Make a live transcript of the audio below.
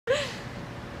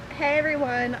Hey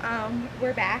everyone,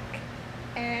 we're back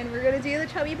and we're gonna do the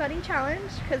Chubby Bunny challenge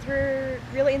because we're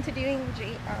really into doing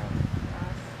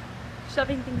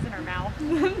shoving things in our mouth.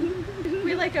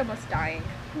 We're like almost dying.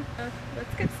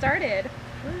 Let's get started.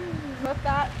 We've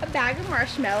got a bag of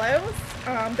marshmallows.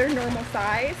 They're normal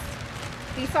size.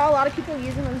 We saw a lot of people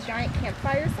using those giant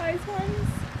campfire size ones.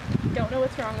 Don't know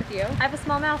what's wrong with you. I have a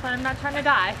small mouth and I'm not trying to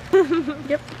die.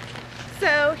 Yep.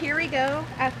 So here we go.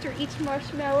 After each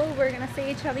marshmallow, we're gonna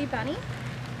say Chubby Bunny,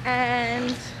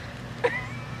 and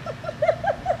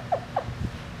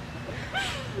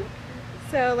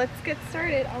so let's get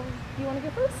started. You want to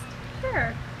go first?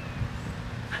 Sure.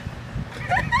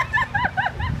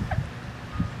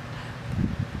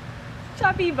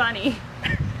 Chubby Bunny.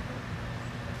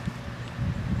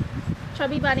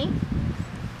 Chubby Bunny.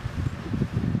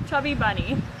 Chubby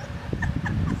Bunny.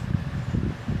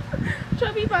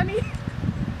 Chubby Bunny.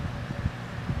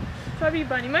 Chubby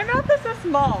Bunny. My mouth is so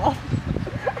small.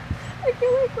 I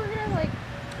feel like we're gonna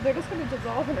they're just gonna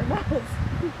dissolve in our mouths.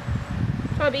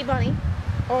 Chubby Bunny.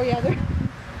 Oh yeah, they're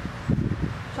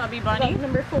Chubby Bunny.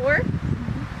 Number 4.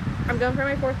 I'm going for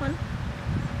my 4th one.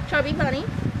 Chubby Bunny.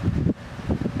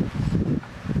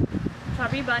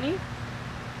 Chubby Bunny.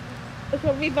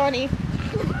 Chubby Bunny.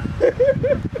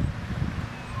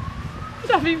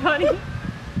 Chubby Bunny.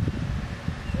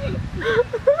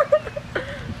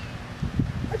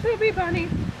 Chubby Bunny.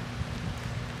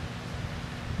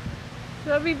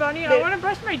 Chubby Bunny. I want to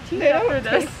brush my teeth They after don't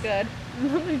this. taste good.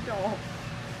 No, they don't.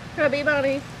 Chubby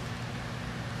Bunny.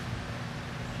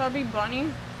 Chubby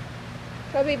Bunny.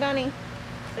 Chubby Bunny.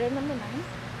 Is it number 9?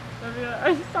 Chubby.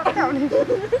 I stopped counting.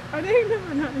 I think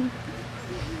number 9.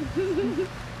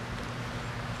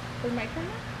 Is my turn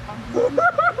now?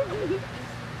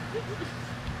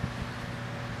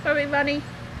 Chubby Bunny.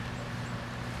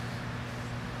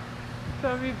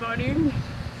 Chubby Bunny.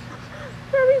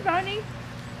 Chubby Bunny.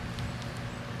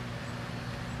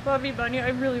 Chubby Bunny. I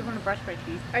really want to brush my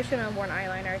teeth. I shouldn't have worn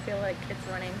eyeliner. I feel like it's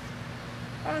running.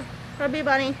 Oh, Chubby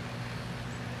Bunny.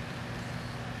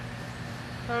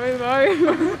 Chubby Bunny.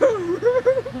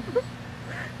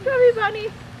 Chubby Bunny.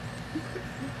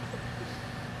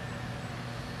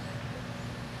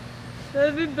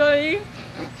 Chubby Bunny.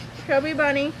 Chubby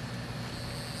Bunny.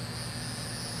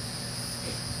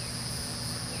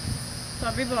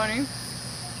 Chubby Bunny.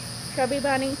 Chubby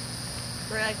Bunny.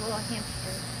 We're like little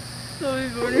hamsters. Chubby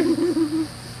Bunny.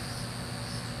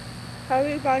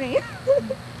 Chubby Bunny.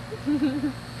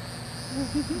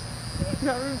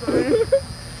 Chubby Bunny.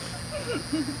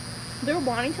 They're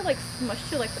wanting to smush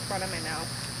to the front of my mouth.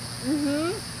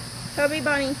 Chubby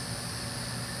Bunny.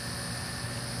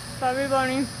 Chubby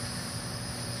Bunny.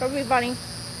 Chubby Bunny.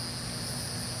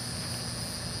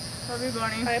 Chubby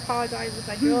Bunny. I apologize if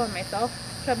I drool on myself.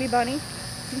 Chubby Bunny.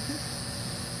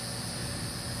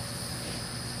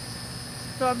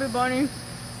 Chubby Bunny.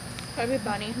 Chubby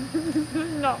Bunny. This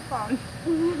is not fun.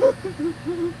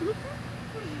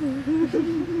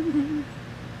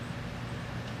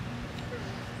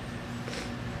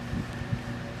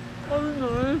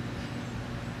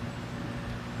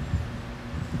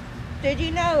 Did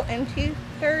you know in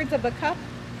 2/3 of a cup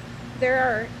there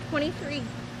are 23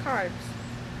 carbs?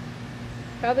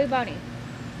 Chubby Bunny.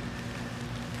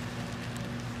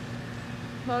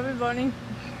 Chubby Bunny.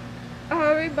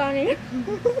 Chubby Bunny.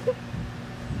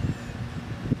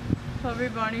 Chubby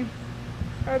Bunny.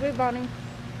 Chubby Bunny.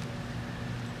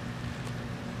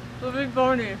 Chubby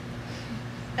Bunny.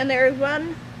 And there is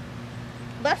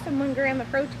less than 1 gram of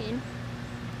protein.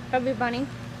 Chubby Bunny.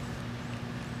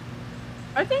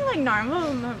 I think 9 of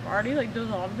them have already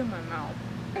dissolved in my mouth.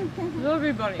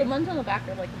 Chubby Bunny. The ones on the back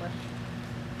are mush.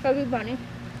 Chubby Bunny.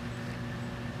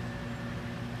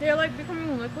 They're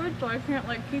becoming liquid, so I can't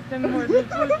keep them where they're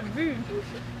supposed to be.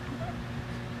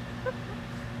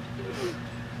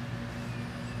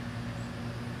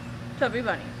 Chubby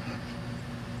Bunny.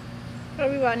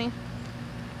 Chubby Bunny.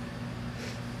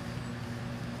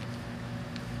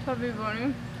 Chubby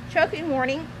Bunny. Choking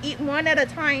warning. Eat one at a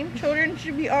time. Children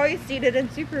should be always seated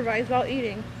and supervised while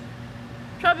eating.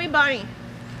 Chubby Bunny.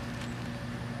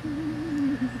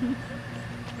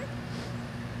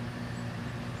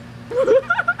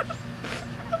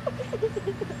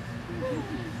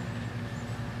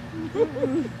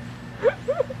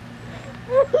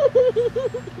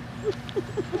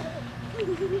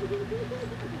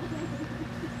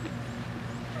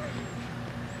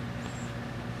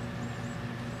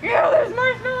 Ew, there's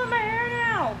marshmallow in my hair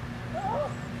now!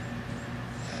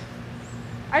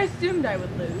 I assumed I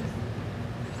would lose.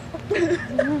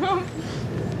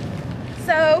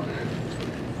 So,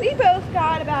 we both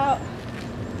got about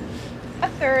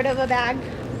 1/3 of a bag.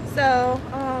 So,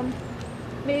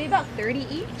 maybe about 30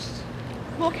 each.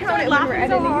 We'll I count started it when we're laughing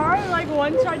so editing. hard, like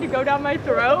one tried to go down my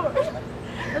throat.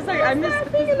 I was like, I missed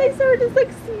laughing and they started just like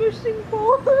smooshing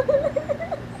full.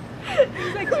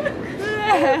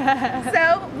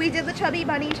 So we did the Chubby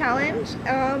Bunny challenge.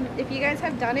 If you guys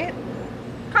have done it,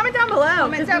 comment down below.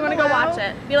 Comment If down you want to below. go watch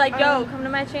it, be like, yo, come to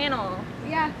my channel.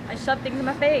 Yeah. I shove things in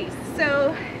my face.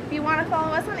 So if you want to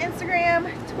follow us on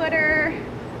Instagram, Twitter,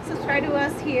 subscribe to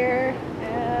us here.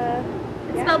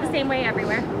 It's spelled the same way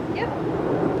everywhere. Yep.